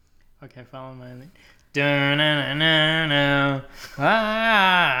Okay, follow my lead. Dun-na-na-na-na.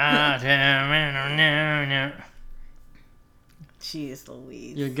 Jeez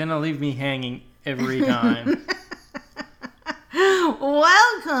Louise. You're gonna leave me hanging every time.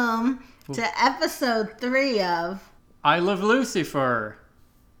 Welcome to episode 3 of I Love Lucifer.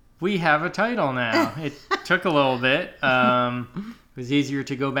 We have a title now. It took a little bit. It was easier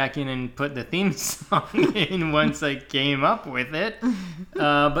to go back in and put the theme song in once I came up with it.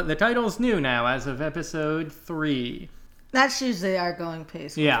 But the title's new now as of episode 3. That's usually our going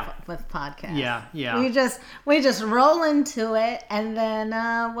pace with podcasts. Yeah. We just roll into it and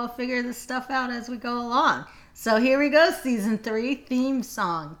then we'll figure this stuff out as we go along. So here we go, season 3 theme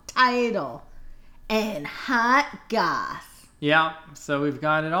song, title, and hot goss. Yeah, so we've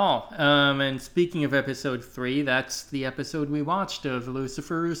got it all. And speaking of episode 3, that's the episode we watched of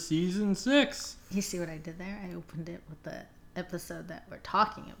Lucifer season 6. You see what I did there? I opened it with the episode that we're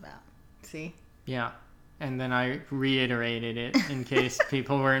talking about. See? Yeah, and then I reiterated it in case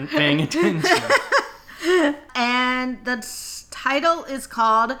people weren't paying attention. And the title is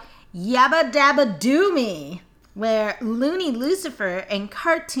called Yabba Dabba Doo Me, where Looney Lucifer and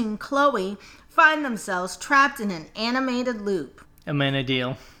cartoon Chloe find themselves trapped in an animated loop.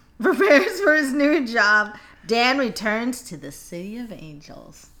 Amenadiel. Prepares for his new job, Dan returns to the City of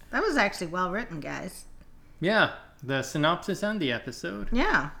Angels. That was actually well written, guys. Yeah, the synopsis and the episode.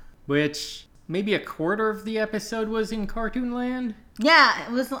 Yeah. Which, maybe a quarter of the episode was in Cartoon Land? Yeah,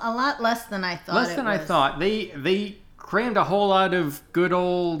 it was a lot less than I thought. I thought. They crammed a whole lot of good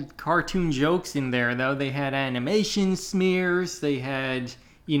old cartoon jokes in there, though. They had animation smears, they had,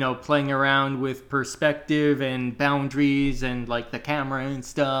 playing around with perspective and boundaries and, the camera and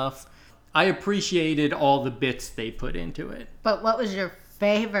stuff. I appreciated all the bits they put into it. But what was your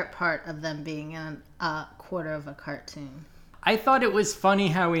favorite part of them being in a quarter of a cartoon? I thought it was funny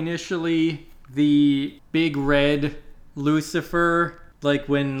how initially the big red Lucifer,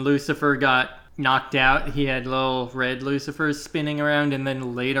 when Lucifer got knocked out, he had little red Lucifers spinning around, and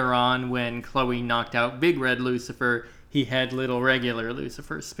then later on when Chloe knocked out big red Lucifer, he had little regular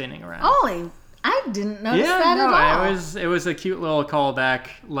Lucifers spinning around. I didn't notice that at all. It was a cute little callback,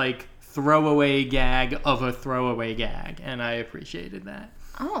 throwaway gag of a throwaway gag, and I appreciated that.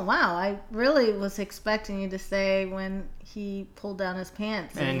 Oh, wow. I really was expecting you to say when he pulled down his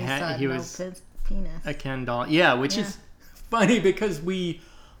pants and he was penis. A Ken doll. Yeah, which is funny because we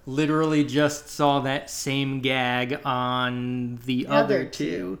literally just saw that same gag on the other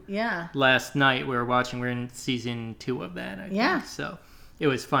two. Yeah. Last night we're in season 2 of that, I think. So it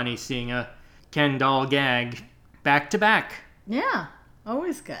was funny seeing a Ken doll gag back to back. Yeah.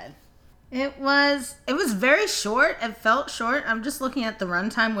 Always good. It was very short. It felt short. I'm just looking at the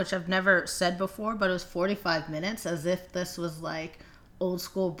runtime, which I've never said before, but it was 45 minutes, as if this was old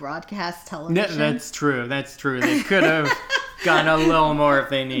school broadcast television. That's true. They could have gotten a little more if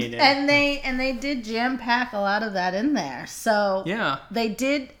they needed. And they did jam pack a lot of that in there. So they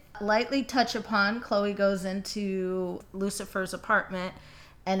did lightly touch upon Chloe goes into Lucifer's apartment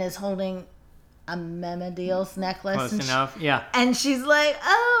and is holding a Memadiel's necklace. Close enough, yeah. And she's like,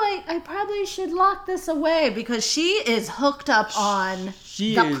 I probably should lock this away because she is hooked up on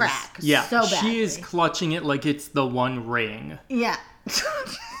the crack so badly. She is clutching it like it's the One Ring. Yeah.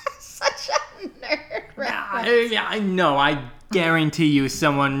 Such a nerd reference. I know. I guarantee you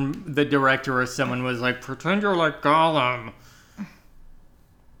the director or someone was like, pretend you're like Gollum.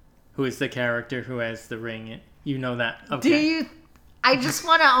 Who is the character who has the ring? You know that. Okay. I just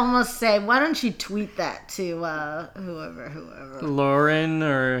want to almost say, why don't you tweet that to whoever? Lauren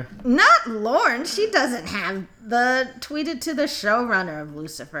or... Not Lauren. She doesn't have tweeted to the showrunner of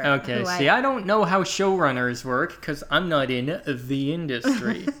Lucifer. Okay, I don't know how showrunners work because I'm not in the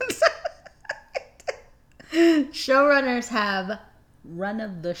industry. Showrunners have run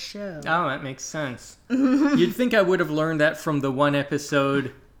of the show. Oh, that makes sense. You'd think I would have learned that from the one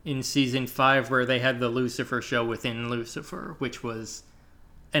episode in season 5 where they had the Lucifer show within Lucifer, which was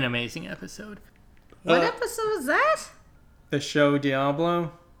an amazing episode. What episode was that? The show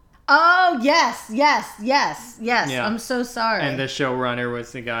Diablo. Oh, yes. Yeah. I'm so sorry. And the showrunner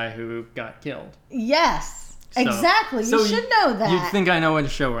was the guy who got killed. Yes, exactly. You should know that. You'd think I know what a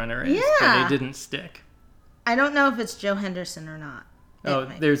showrunner is, but it didn't stick. I don't know if it's Joe Henderson or not.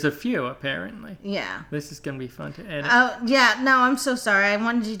 There's a few, apparently. Yeah. This is going to be fun to edit. Oh, yeah. No, I'm so sorry. I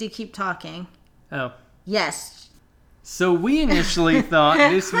wanted you to keep talking. Oh. Yes. So we initially thought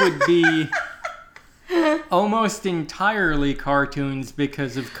this would be almost entirely cartoons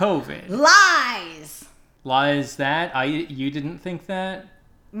because of COVID. Lies that? You didn't think that?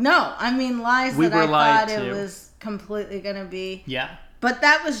 No, I mean lies that I thought it was completely going to be... Yeah. But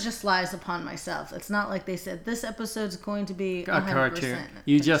that was just lies upon myself. It's not like they said, this episode's going to be 100% a cartoon.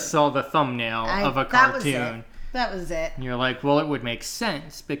 You just saw the thumbnail of a cartoon. That was it. And you're like, well, it would make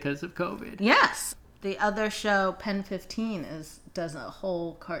sense because of COVID. Yes. The other show, Pen 15, does a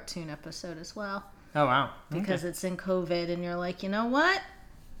whole cartoon episode as well. Oh, wow. Because it's in COVID, and you're like, you know what?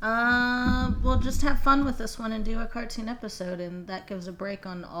 We'll just have fun with this one and do a cartoon episode, and that gives a break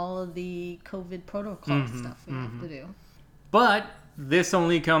on all of the COVID protocol stuff we have to do. But this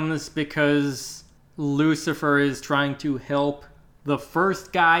only comes because Lucifer is trying to help the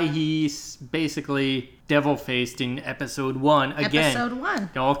first guy he's basically devil-faced in episode 1. Again, Episode 1.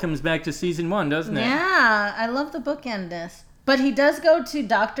 It all comes back to season 1, doesn't it? Yeah, I love the bookend this. But he does go to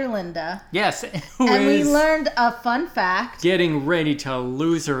Dr. Linda. Yes. And we learned a fun fact. Getting ready to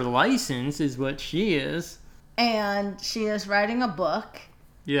lose her license is what she is. And she is writing a book.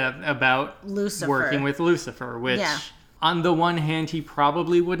 Yeah, about Lucifer. Working with Lucifer, which on the one hand he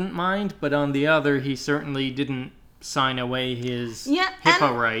probably wouldn't mind, but on the other he certainly didn't sign away his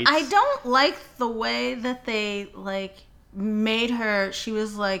HIPAA rights. I don't like the way that they made her. She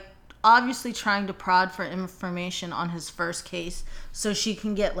was obviously trying to prod for information on his first case so she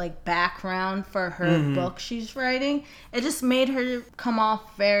can get background for her book she's writing. It just made her come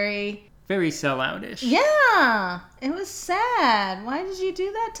off very selloutish. Yeah, it was sad. Why did you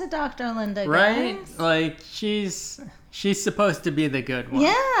do that to Dr. Linda, right? guys? She's supposed to be the good one.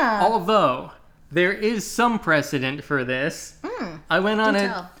 Yeah. Although there is some precedent for this. I went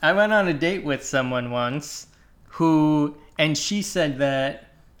on a date with someone once and she said that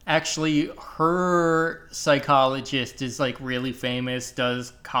actually her psychologist is really famous,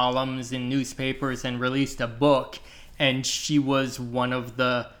 does columns in newspapers, and released a book, and she was one of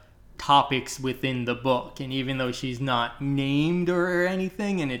the topics within the book. And even though she's not named or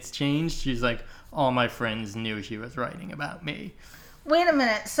anything and it's changed, she's like, all my friends knew she was writing about me. Wait a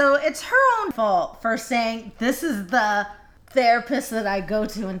minute. So it's her own fault for saying, this is the therapist that I go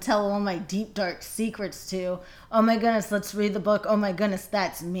to and tell all my deep, dark secrets to. Oh my goodness, let's read the book. Oh my goodness,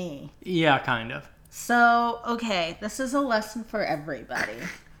 that's me. Yeah, kind of. So, okay, this is a lesson for everybody.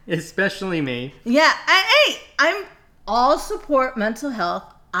 Especially me. Yeah, I'm all support mental health.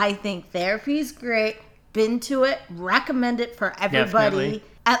 I think therapy's great. Been to it. Recommend it for everybody. Definitely.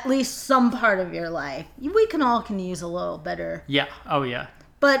 At least some part of your life. We can use a little better. Yeah. Oh, yeah.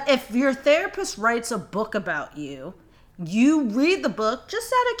 But if your therapist writes a book about you, you read the book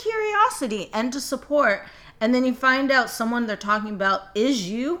just out of curiosity and to support, and then you find out someone they're talking about is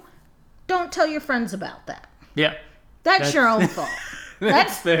you, don't tell your friends about that. Yeah. That's your own fault.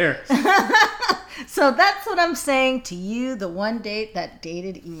 That's fair. So that's what I'm saying to you, the one date that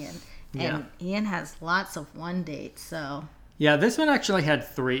dated Ian. And Ian has lots of one dates, so... Yeah, this one actually had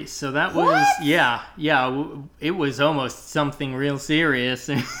 3, so that was... Yeah, it was almost something real serious.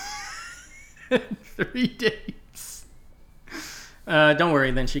 3 dates. Don't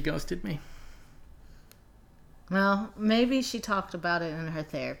worry, then she ghosted me. Well, maybe she talked about it in her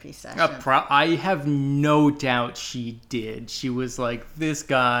therapy session. I have no doubt she did. She was like, this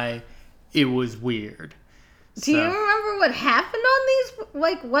guy, it was weird. Do you remember what happened on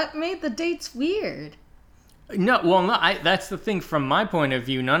these? What made the dates weird? No, well, no. That's the thing. From my point of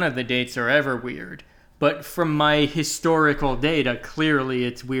view, none of the dates are ever weird. But from my historical data, clearly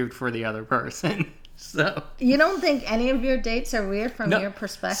it's weird for the other person. So you don't think any of your dates are weird from your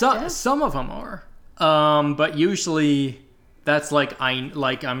perspective? Some of them are. But usually that's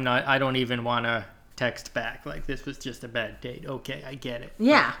I don't even want to text back. This was just a bad date. Okay, I get it.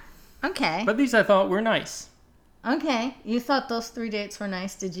 Yeah. Okay. But these I thought were nice. Okay. You thought those 3 dates were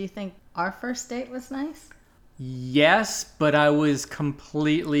nice. Did you think our first date was nice? Yes, but I was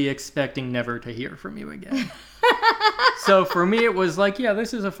completely expecting never to hear from you again. So for me, it was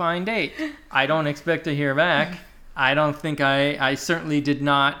this is a fine date. I don't expect to hear back. I don't think I certainly did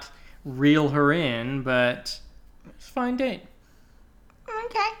not reel her in, but it's a fine date.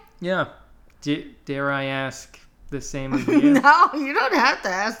 Okay. Yeah. Dare I ask the same of you? No, you don't have to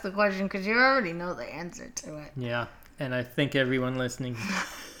ask the question because you already know the answer to it. Yeah, and I think everyone listening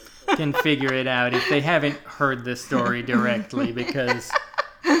can figure it out if they haven't heard the story directly, because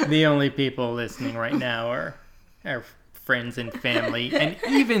the only people listening right now are our friends and family, and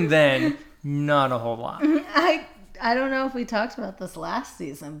even then, not a whole lot. I don't know if we talked about this last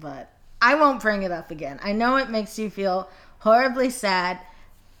season, but I won't bring it up again. I know it makes you feel horribly sad.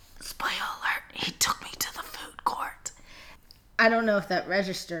 Spoiler alert, he took me to the food court. I don't know if that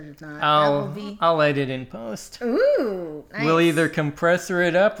registered or not. I'll edit in post. Ooh, nice. We'll either compressor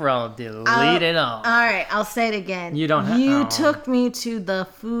it up or I'll delete it all. All right, I'll say it again. You don't have... You took me to the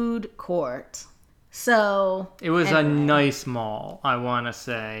food court. So It was a anyway, nice mall, I want to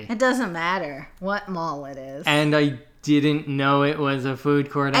say. It doesn't matter what mall it is. And I didn't know it was a food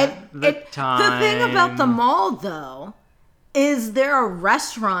court at the time. The thing about the mall, though, is there are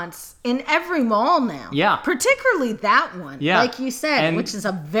restaurants in every mall now. Yeah. Particularly that one. Yeah. Like you said, which is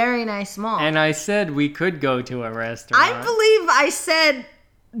a very nice mall. And I said we could go to a restaurant. I believe I said,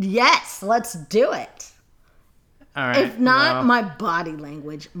 yes, let's do it. All right. If not, my body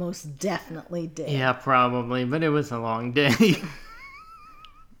language most definitely did. Yeah, probably. But it was a long day.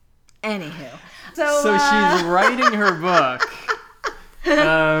 Anywho. So she's writing her book.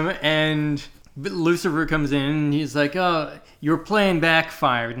 And Lucifer comes in and he's like, oh, your plan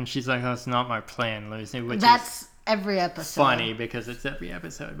backfired. And she's like, that's not my plan, Lucy. Which That's is every episode. funny because it's every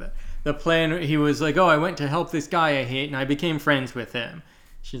episode. But the plan, he was like, oh, I went to help this guy I hate and I became friends with him.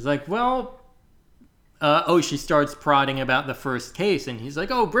 She's like, well... she starts prodding about the first case, and he's like,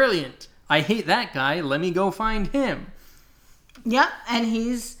 oh, brilliant. I hate that guy. Let me go find him. Yep, and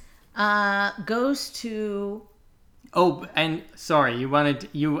he's goes to... Oh, and sorry,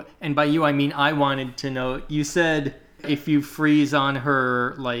 and by you I mean I wanted to know, you said if you freeze on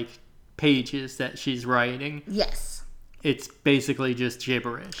her, like, pages that she's writing, Yes. it's basically just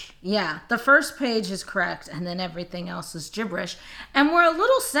gibberish. Yeah, the first page is correct, and then everything else is gibberish. And we're a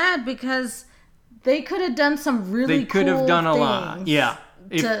little sad because... They could have done some really They could have done a lot. Yeah.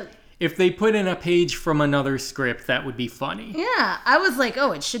 If they put in a page from another script, that would be funny. Yeah. I was like,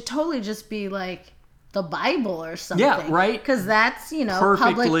 oh, it should totally just be like the Bible or something. Yeah, right? Because that's,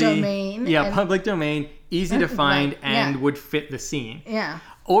 Perfectly, public domain. Yeah, and, public domain, easy to find, right, yeah. and would fit the scene. Yeah.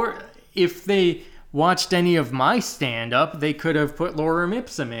 Or if they watched any of my stand-up, they could have put Lorem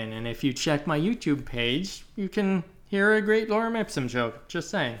Ipsum in. And if you check my YouTube page, you can hear a great Lorem Ipsum joke.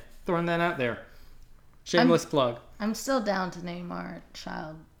 Just saying. Throwing that out there. Shameless plug. I'm still down to name our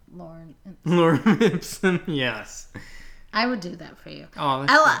child Lauren. Lorem Ipsum, yes. I would do that for you. Oh,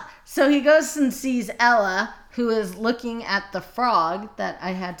 that's Ella. So he goes and sees Ella, who is looking at the frog that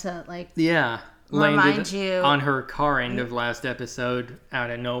I had to, like... Yeah. Remind Landed you. on her car end of last episode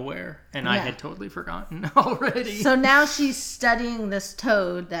out of nowhere. And I had totally forgotten already. So now she's studying this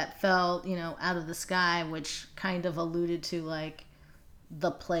toad that fell, out of the sky, which kind of alluded to, like... the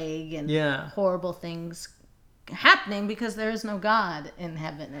plague and horrible things happening because there is no God in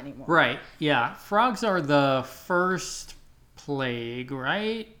heaven anymore. Right, yeah. Frogs are the first plague,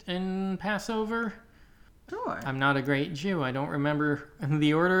 right? In Passover? Sure. I'm not a great Jew. I don't remember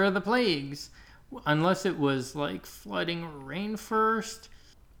the order of the plagues. Unless it was like flooding or rain first.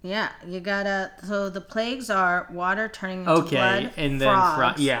 Yeah, you gotta... So the plagues are water turning into blood, and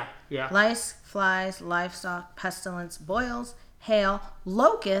frogs, then yeah. lice, flies, livestock, pestilence, boils, hail,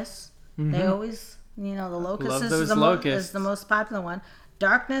 locusts. Mm-hmm. They always, the locust is the most popular one.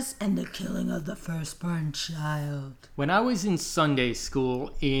 Darkness and the killing of the firstborn child. When I was in Sunday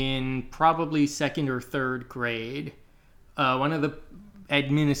school in probably 2nd or 3rd grade, one of the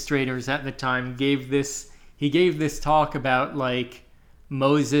administrators at the time gave this talk about like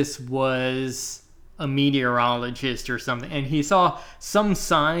Moses was a meteorologist or something, and he saw some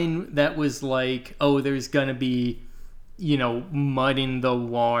sign that was like, oh, there's gonna be mud in the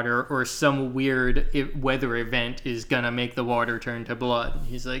water, or some weird weather event is gonna make the water turn to blood.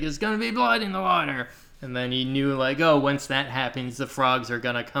 He's like, it's gonna be blood in the water. And then he knew, like, oh, once that happens, the frogs are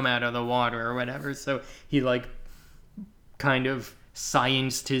gonna come out of the water or whatever. So he, like, kind of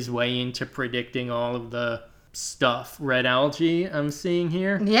scienced his way into predicting all of the stuff. Red algae I'm seeing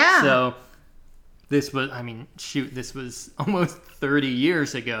here. Yeah. So this was almost 30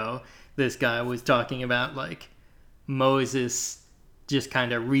 years ago. This guy was talking about, like, Moses just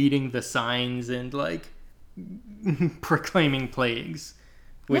kind of reading the signs and like proclaiming plagues,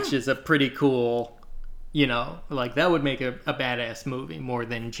 which is a pretty cool, like that would make a badass movie more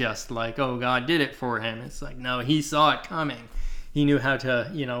than just like, oh, God did it for him. It's like, no, he saw it coming. He knew how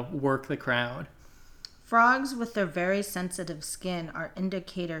to, work the crowd. Frogs with their very sensitive skin are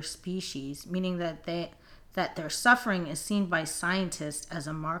indicator species, meaning that their suffering is seen by scientists as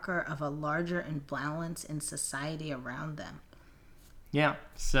a marker of a larger imbalance in society around them. Yeah,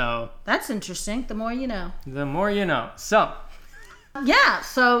 so... That's interesting. The more you know. The more you know. So... Yeah,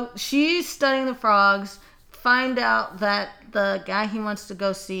 so she's studying the frogs, find out that the guy he wants to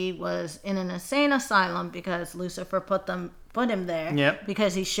go see was in an insane asylum because Lucifer put him there. Yep.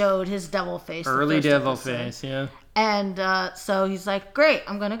 Because he showed his devil face. Early devil face, yeah. And so he's like, great,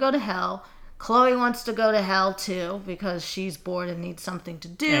 I'm going to go to hell. Chloe wants to go to hell too because she's bored and needs something to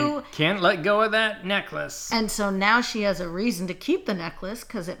do. And can't let go of that necklace. And so now she has a reason to keep the necklace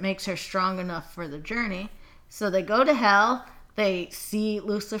because it makes her strong enough for the journey. So they go to hell. They see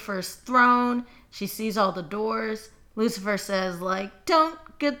Lucifer's throne. She sees all the doors. Lucifer says, like, don't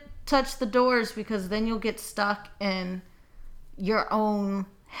touch the doors because then you'll get stuck in your own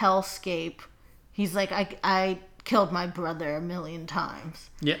hellscape. He's like, I killed my brother 1,000,000 times.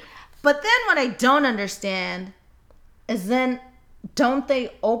 Yeah. But then what I don't understand is then don't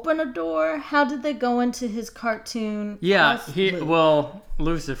they open a door? How did they go into his cartoon? Yeah, Luke?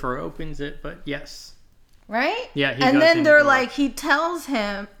 Lucifer opens it, but yes. Right? Yeah, he and goes then in they're the door. like, he tells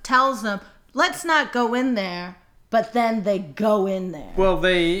them, let's not go in there. But then they go in there. Well,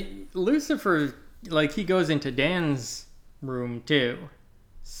 Lucifer, like, he goes into Dan's room too.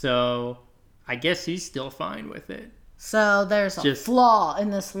 So I guess he's still fine with it. So there's a flaw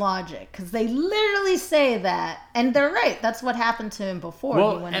in this logic. Because they literally say that. And they're right. That's what happened to him before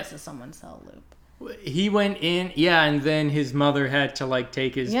he went into someone's hell loop. He went in, yeah, and then his mother had to, like,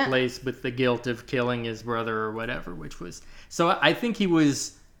 take his place with the guilt of killing his brother or whatever, which was... So I think he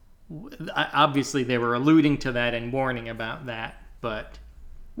was... Obviously, they were alluding to that and warning about that, but...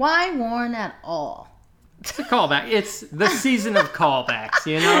 Why warn at all? It's a callback. It's the season of callbacks,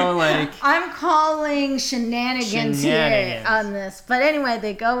 you know, like... I'm calling shenanigans here on this. But anyway,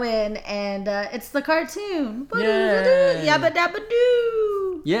 they go in, and it's the cartoon. Yabba dabba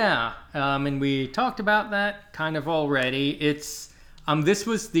doo. Yeah, and we talked about that kind of already. It's... this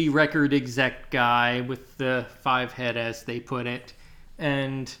was the record exec guy with the 5 head, as they put it.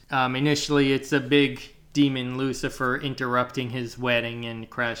 And initially, it's a big demon Lucifer interrupting his wedding and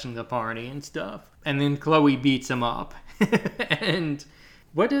crashing the party and stuff. And then Chloe beats him up. And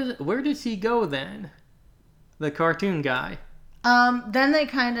where does he go then? The cartoon guy. Then they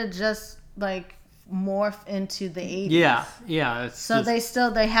kind of just like morph into the 80s. Yeah. So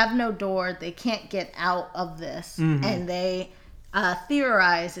they have no door. They can't get out of this. Mm-hmm. And they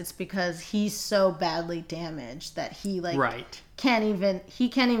theorize it's because he's so badly damaged that he can't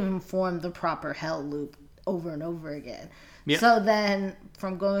even form the proper hell loop over and over again. Yep. So then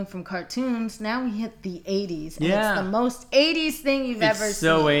from going from cartoons, now we hit the 80s. And it's the most 80s thing you've ever seen. It's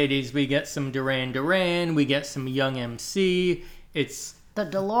so 80s. We get some Duran Duran. We get some Young MC. It's... The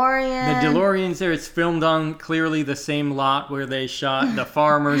DeLorean. The DeLorean's there. It's filmed on clearly the same lot where they shot the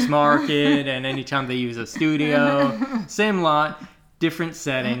farmer's market and anytime they use a studio. Same lot, different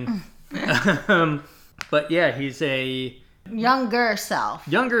setting. But yeah, he's a... Younger self,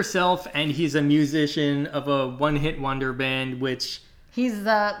 and he's a musician of a one-hit wonder band, which... He's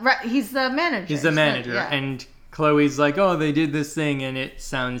the manager. He's the manager, and Chloe's like, oh, they did this thing, and it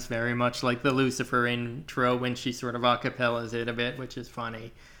sounds very much like the Lucifer intro when she sort of acapellas it a bit, which is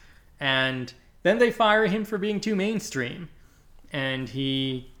funny. And then they fire him for being too mainstream, and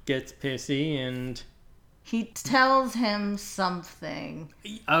he gets pissy, and... He tells him something.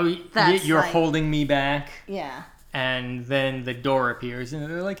 Oh, you're holding me back? Yeah. And then the door appears, and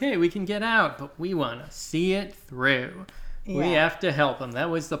they're like, hey, we can get out, but we want to see it through. Yeah. We have to help them. That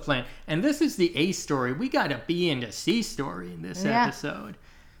was the plan. And this is the A story. We got a B and a C story in this episode.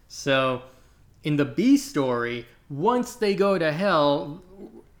 So, in the B story, once they go to hell,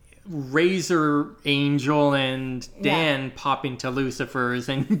 Razor Angel and Dan pop into Lucifer's,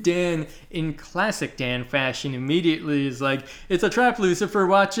 and Dan, in classic Dan fashion, immediately is like, it's a trap, Lucifer,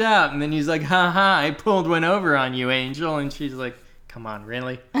 watch out. And then he's like, haha, I pulled one over on you, Angel. And she's like, come on,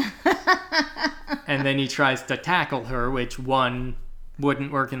 really? And then he tries to tackle her, which one,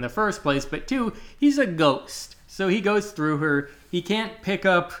 wouldn't work in the first place, but two, he's a ghost. So he goes through her. He can't pick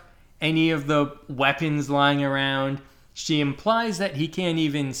up any of the weapons lying around. She implies that he can't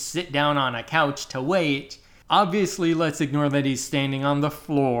even sit down on a couch to wait. Obviously, let's ignore that he's standing on the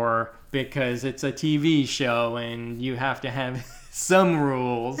floor because it's a TV show and you have to have some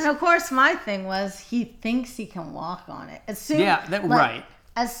rules. And of course, my thing was he thinks he can walk on it. Right.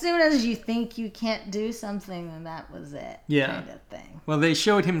 As soon as you think you can't do something, then that was it. Yeah. Kind of thing. Well, they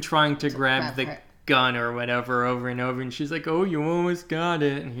showed him trying to grab the gun or whatever over and over, and she's like, oh, you almost got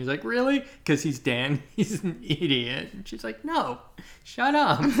it. And he's like, really? Because he's Dan. He's an idiot. And she's like, no, shut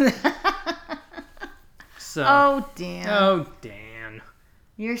up. Oh, Dan.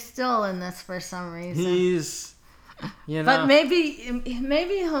 You're still in this for some reason. He's, you know. But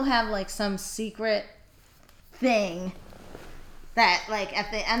maybe he'll have like some secret thing that like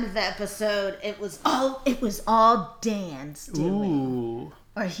at the end of the episode it was all Dan's doing. Ooh.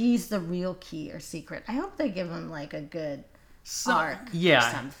 Or he's the real key or secret. I hope they give him like a good arc or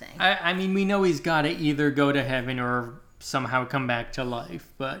something. I mean, we know he's got to either go to heaven or somehow come back to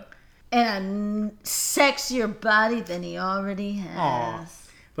life, but... And a sexier body than he already has. Aww.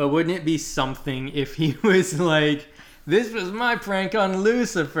 But wouldn't it be something if he was like this was my prank on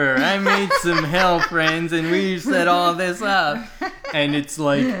Lucifer. I made some hell friends and we set all this up. And it's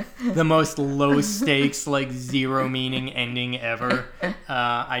like the most low stakes, like zero meaning ending ever.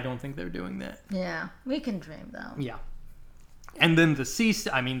 I don't think they're doing that. Yeah, we can dream though. Yeah. And then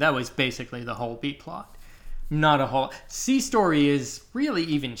the that was basically the whole B plot. Not a whole... C story is really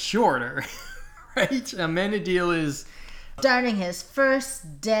even shorter, right? Amenadiel is... starting his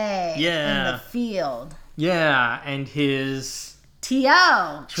first day in the field. Yeah, and his...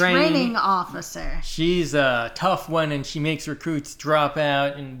 T.O. training officer. She's a tough one and she makes recruits drop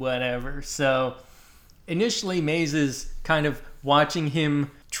out and whatever. So initially Maze is kind of watching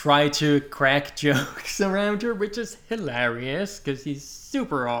him try to crack jokes around her, which is hilarious because he's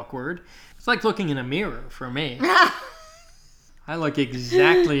super awkward. It's like looking in a mirror for me. I look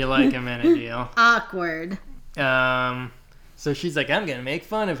exactly like Amenadiel. Awkward. So she's like, I'm going to make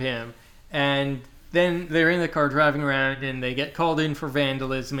fun of him. And then they're in the car driving around and they get called in for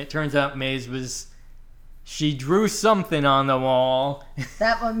vandalism. It turns out she drew something on the wall.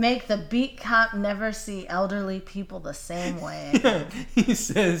 That would make the beat cop never see elderly people the same way again. He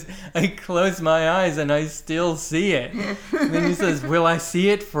says, I close my eyes and I still see it. And then he says, will I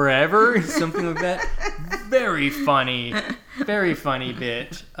see it forever? Something like that. Very funny. Very funny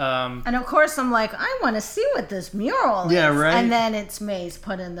bit. And of course I'm like, I want to see what this mural is. Yeah, right. And then it's Maze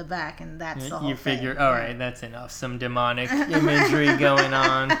put in the back and that's the whole You figure, thing. all right, that's enough. Some demonic imagery going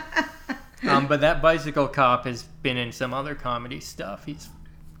on. But that bicycle cop has been in some other comedy stuff. He's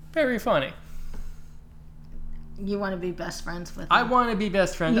very funny. You want to be best friends with him? I want to be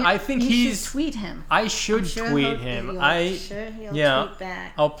best friends. I think you should tweet him. I should tweet him. I'm sure he'll tweet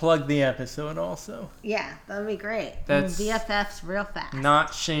back. I'll plug the episode also. Yeah, that'd be great. That's BFFs real fast.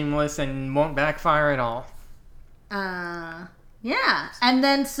 Not shameless and won't backfire at all. Yeah. And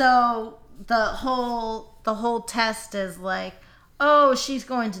then so the whole test is like, oh, she's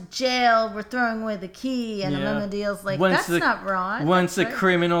going to jail. We're throwing away the key. And Amenadiel's like, that's not wrong. Once a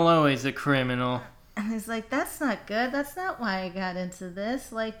criminal, always a criminal. And he's like, that's not good. That's not why I got into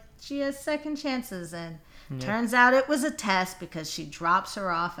this. Like, she has second chances. And turns out it was a test because she drops her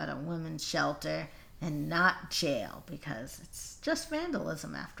off at a women's shelter and not jail because it's just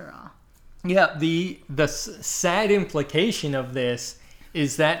vandalism after all. Yeah, the sad implication of this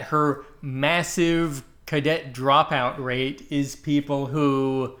is that her massive cadet dropout rate is people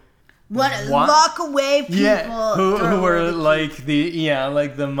who lock away people who are like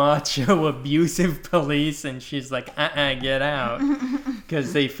the macho abusive police, and she's like, get out,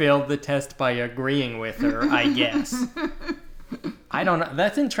 because they failed the test by agreeing with her, I guess. I don't know.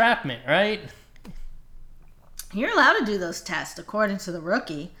 That's entrapment, right? You're allowed to do those tests according to The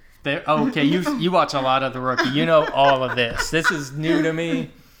Rookie. Okay, you watch a lot of The Rookie. You know all of this. This is new to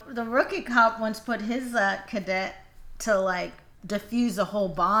me. The rookie cop once put his cadet to like defuse a whole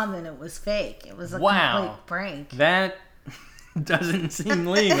bomb and it was fake. It was a complete prank. That doesn't seem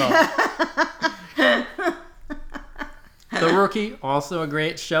legal. The Rookie, also a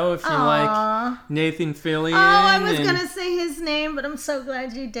great show if you like Nathan Fillion. Oh, I was going to say his name, but I'm so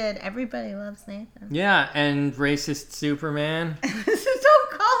glad you did. Everybody loves Nathan. Yeah, and racist Superman.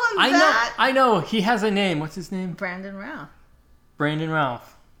 Don't call him that. I know. He has a name. What's his name? Brandon Routh. Brandon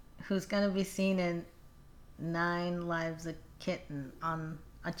Routh. Who's going to be seen in 9 Lives of Kitten on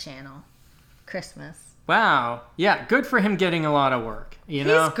a channel. Christmas. Wow. Yeah, good for him getting a lot of work. You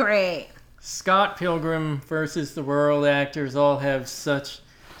know? He's great. Scott Pilgrim versus the World actors all have such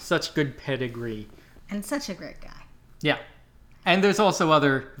good pedigree. And such a great guy. Yeah. And there's also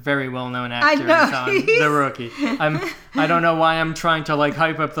other very well-known actors on The Rookie. I don't know why I'm trying to like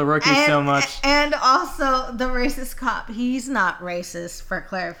hype up The Rookie so much. And also the racist cop. He's not racist, for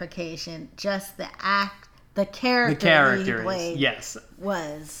clarification. Just the character. The character he played yes.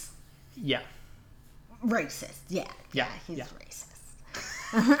 was racist. Yeah, he's racist.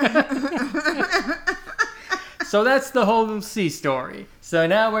 So that's the whole C story. So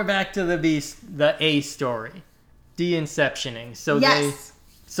now we're back to the A story. De-inceptioning.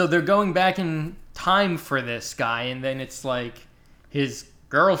 So they're going back in time for this guy, and then it's like his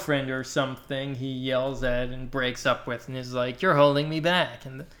girlfriend or something he yells at and breaks up with and is like, you're holding me back.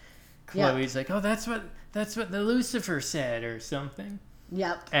 And Chloe's like, oh, that's what the Lucifer said or something.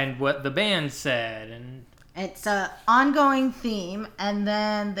 Yep. And what the band said. And it's an ongoing theme, and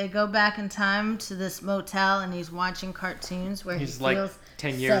then they go back in time to this motel, and he's watching cartoons where he's like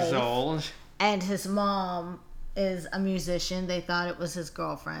 10 years safe, old. And his mom is a musician. They thought it was his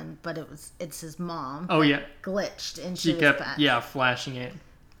girlfriend, but it's his mom. Oh yeah, glitched, and she kept flashing it.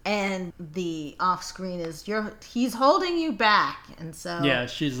 And the off screen is he's holding you back, and so Yeah,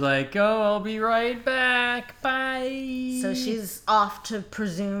 she's like, "Oh, I'll be right back. Bye." so she's off to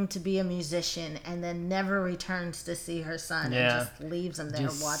presume to be a musician, and then never returns to see her son, and just leaves him there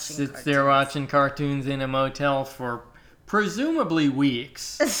just watching. Sits there watching cartoons in a motel for presumably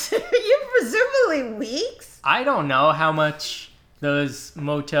weeks. You presumably weeks? I don't know how much those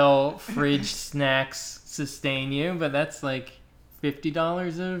motel fridge snacks sustain you, but that's like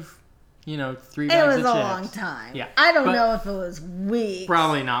 $50 of, 3 bags of chips. It was a long time. Yeah. I don't know if it was weeks.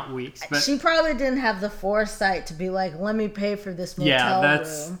 Probably not weeks. But she probably didn't have the foresight to be like, let me pay for this motel room. Yeah,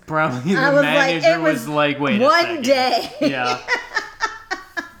 that's probably the manager was like, wait a second. One day. Yeah.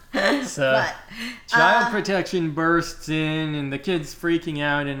 So, child protection bursts in, and the kid's freaking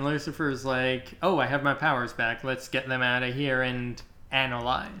out, and Lucifer's like, oh, I have my powers back. Let's get them out of here and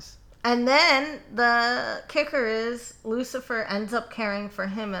analyze. And then the kicker is Lucifer ends up caring for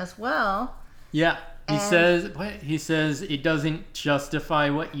him as well. Yeah. He says, it doesn't justify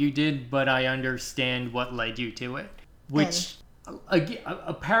what you did, but I understand what led you to it. Which,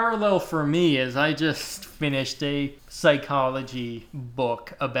 a parallel for me is I just finished a psychology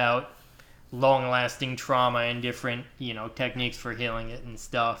book about long-lasting trauma and different, techniques for healing it and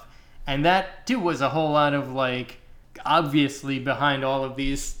stuff. And that, too, was a whole lot of, obviously behind all of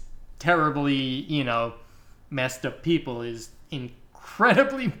these terribly, messed up people is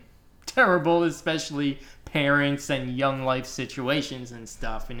incredibly terrible, especially parents and young life situations and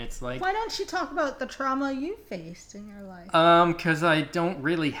stuff. And it's like, why don't you talk about the trauma you faced in your life? Because I don't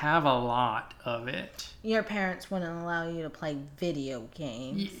really have a lot of it. Your parents wouldn't allow you to play video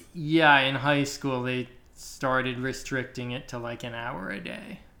games. Yeah, in high school they started restricting it to an hour a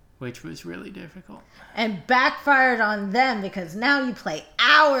day, which was really difficult. And backfired on them because now you play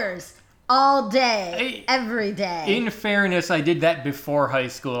hours all day, every day. In fairness, I did that before high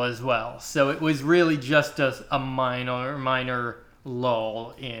school as well. So it was really just a minor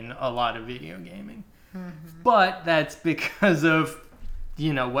lull in a lot of video gaming. Mm-hmm. But that's because of,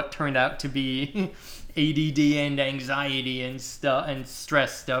 what turned out to be ADD and anxiety and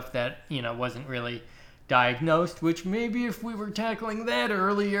stress stuff that, wasn't really diagnosed, which maybe if we were tackling that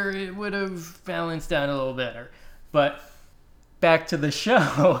earlier, it would have balanced out a little better. But back to the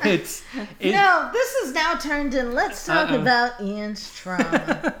show. No, this is now turned in, let's talk about Ian's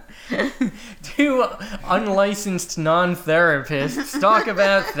trauma. Two unlicensed non-therapists talk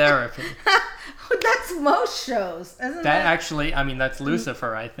about therapy. That's most shows, isn't that? Actually, that's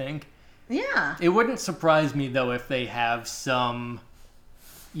Lucifer, I think. Yeah. It wouldn't surprise me, though, if they have some,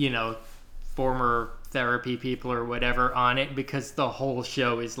 former therapy people or whatever on it, because the whole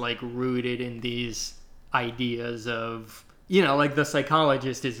show is, rooted in these ideas of, the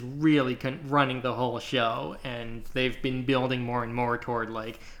psychologist is really running the whole show, and they've been building more and more toward,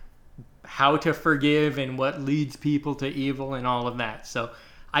 how to forgive and what leads people to evil and all of that. So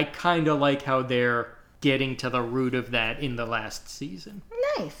I kind of like how they're getting to the root of that in the last season.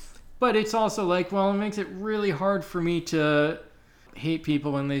 Nice. But it's also it makes it really hard for me to hate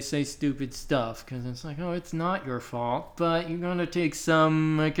people when they say stupid stuff, because it's oh, it's not your fault, but you're gonna take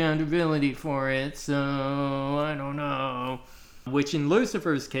some accountability for it, so I don't know. Which in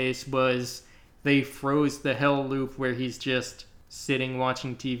Lucifer's case was they froze the hell loop where he's just sitting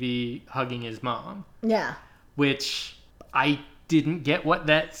watching TV hugging his mom. Yeah. Which I didn't get what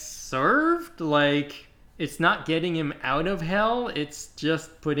that served. It's not getting him out of hell. It's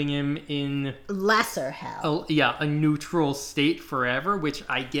just putting him in lesser hell. A neutral state forever, which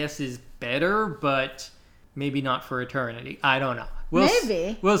I guess is better, but maybe not for eternity. I don't know.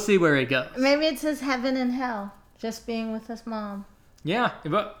 We'll see where it goes. Maybe it's his heaven and hell, just being with his mom. Yeah,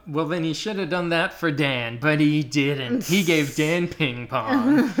 well then he should have done that for Dan, but he didn't. He gave Dan ping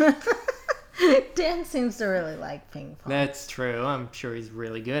pong. Dan seems to really like ping pong. That's true. I'm sure he's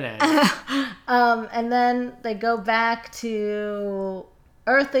really good at it. And then they go back to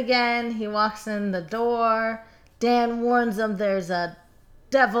Earth again. He walks in the door. Dan warns him there's a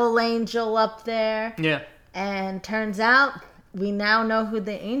devil angel up there. Yeah. And turns out we now know who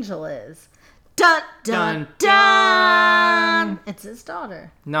the angel is. Dun, dun, dun! It's his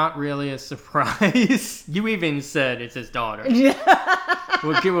daughter. Not really a surprise. You even said it's his daughter.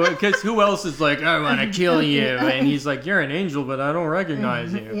 Because who else is I want to kill you? And he's you're an angel, but I don't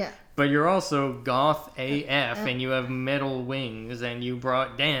recognize you. Yeah. But you're also goth AF, and you have metal wings, and you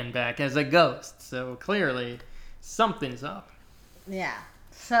brought Dan back as a ghost. So clearly, something's up. Yeah.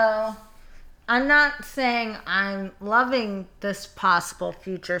 So, I'm not saying I'm loving this possible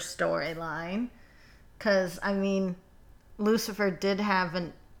future storyline. Because, Lucifer did have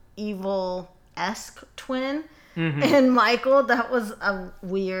an evil-esque twin. and Michael. That was a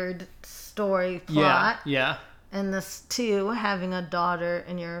weird story plot. Yeah. And this too, having a daughter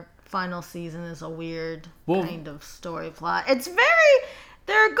in your final season is a weird kind of story plot. It's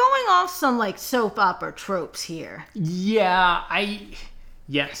they're going off some like soap opera tropes here. Yeah, I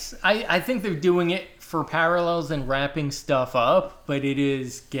think they're doing it for parallels and wrapping stuff up, but it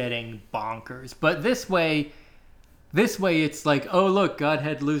is getting bonkers. But this way it's like, oh look, God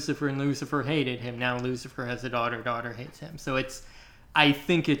had Lucifer and Lucifer hated him. Now Lucifer has a daughter hates him. So I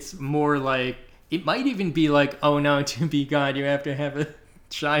think it's more like, it might even be like, oh no, to be God, you have to have a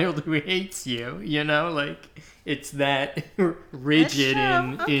child who hates you, like it's that rigid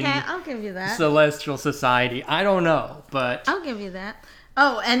in I'll give you that. celestial society. I don't know, but I'll give you that.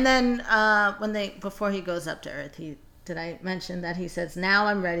 Oh, and then before he goes up to Earth, did I mention that he says, "Now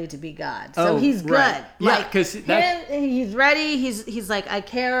I'm ready to be God." So he's good. Right. Yeah, because he's ready. He's like, I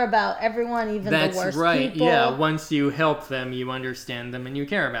care about everyone, even the worst that's right. people. Yeah, once you help them, you understand them, and you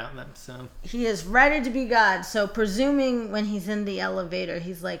care about them. So he is ready to be God. So presuming when he's in the elevator,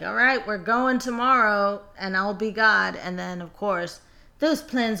 he's like, "All right, we're going tomorrow, and I'll be God." And then, of course, those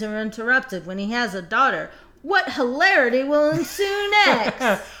plans are interrupted when he has a daughter. What hilarity will ensue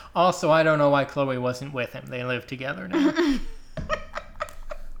next? Also, I don't know why Chloe wasn't with him. They live together now.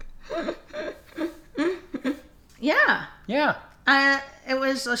 Yeah. Yeah. It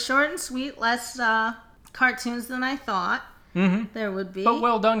was a short and sweet, less cartoons than I thought there would be. But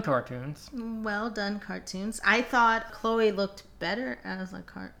well done cartoons. Well done cartoons. I thought Chloe looked better as a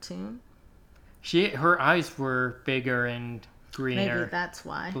cartoon. Her eyes were bigger and greener. Maybe that's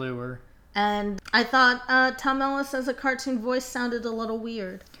why. Bluer. And I thought Tom Ellis as a cartoon voice sounded a little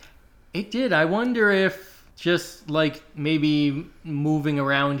weird. It did. I wonder if just like maybe moving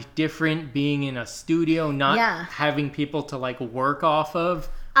around different, being in a studio, not having people to like work off of.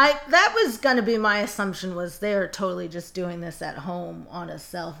 That was going to be my assumption, was they're totally just doing this at home on a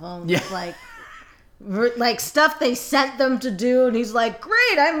cell phone. Yeah. Like stuff they sent them to do, and he's like,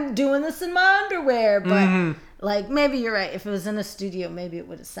 great, I'm doing this in my underwear. But like, maybe you're right. If it was in a studio, maybe it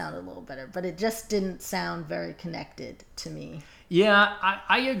would have sounded a little better. But it just didn't sound very connected to me. Yeah,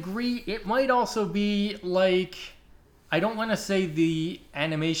 I agree. It might also be like, I don't want to say the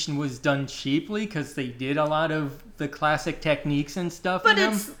animation was done cheaply, because they did a lot of the classic techniques and stuff. But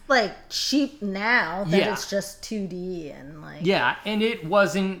it's like cheap now that it's just 2D and like... Yeah, and it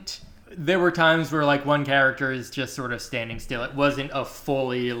wasn't... There were times where like one character is just sort of standing still. It wasn't a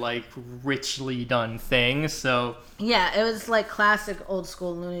fully like richly done thing, so... Yeah, it was like classic old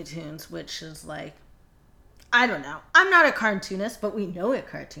school Looney Tunes, which is like... I don't know. I'm not a cartoonist, but we know a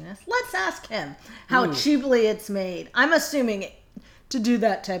cartoonist. Let's ask him how cheaply it's made. I'm assuming to do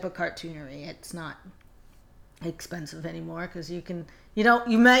that type of cartoonery, it's not expensive anymore, because you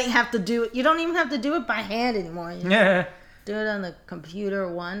might have to do it. You don't even have to do it by hand anymore. You do it on the computer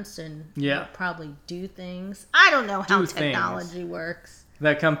once and you'll probably do things. I don't know how technology works.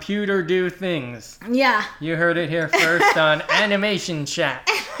 The computer do things. Yeah. You heard it here first on Animation Chat.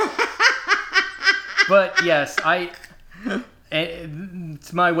 But yes,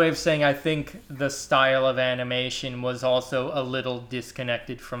 it's my way of saying I think the style of animation was also a little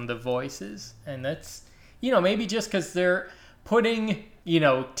disconnected from the voices. And that's, maybe just because they're putting,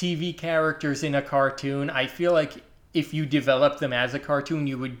 TV characters in a cartoon. I feel like if you develop them as a cartoon,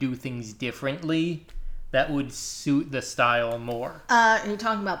 you would do things differently that would suit the style more. Are you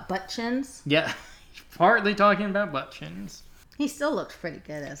talking about Butt Chins? Yeah, partly talking about Butt Chins. He still looked pretty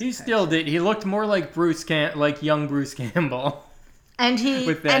good as He still did. He looked more like like young Bruce Campbell. And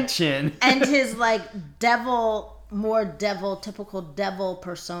with that chin. And his like typical devil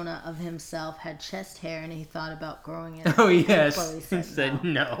persona of himself had chest hair, and he thought about growing it. Oh yes, he said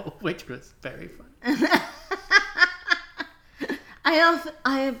no, which was very funny. I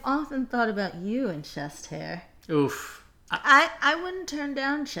have often thought about you and chest hair. Oof. I wouldn't turn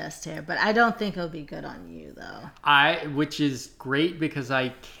down chest hair, but I don't think it'll be good on you, though. Which is great because I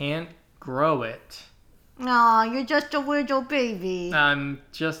can't grow it. Aw, you're just a little baby. I'm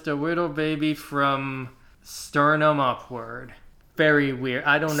just a little baby from sternum upward. Very weird.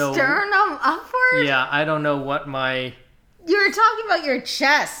 I don't know. Sternum upward? Yeah, I don't know what my... You were talking about your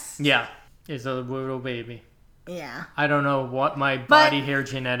chest. Yeah, is a little baby. Yeah. I don't know what my body hair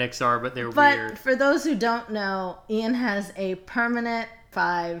genetics are, but they're weird. But for those who don't know, Ian has a permanent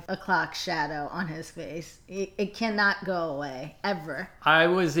 5 o'clock shadow on his face. It cannot go away, ever. I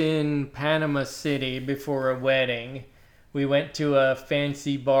was in Panama City before a wedding. We went to a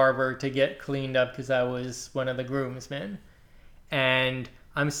fancy barber to get cleaned up because I was one of the groomsmen. And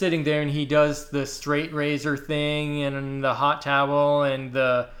I'm sitting there and he does the straight razor thing and the hot towel and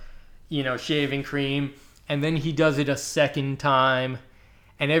the, shaving cream. and then he does it a second time,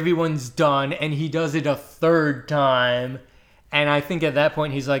 and everyone's done, and he does it a third time, and I think at that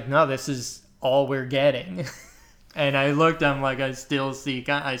point he's like, no, this is all we're getting. And I looked, I'm like, I still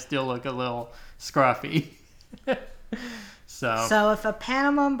look a little scruffy. So if a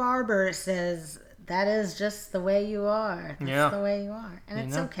Panama barber says that is just the way you are, that's the way you are, and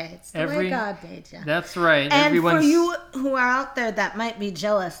it's okay. It's the way God made you. That's right. And for you who are out there that might be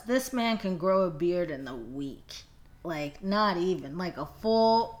jealous, this man can grow a beard in a week, like not even like a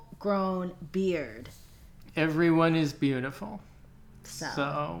full-grown beard. Everyone is beautiful.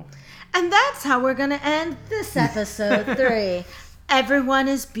 So. And that's how we're going to end this episode 3. Everyone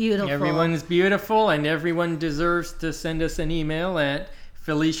is beautiful. Everyone is beautiful, and everyone deserves to send us an email at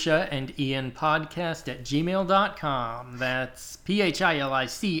FeliciaandIanPodcast@gmail.com. That's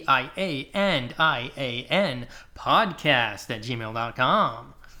PHILICIANDIAN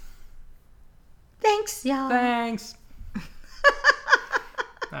podcast@gmail.com. Thanks, y'all. Thanks.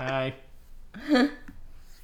 Bye.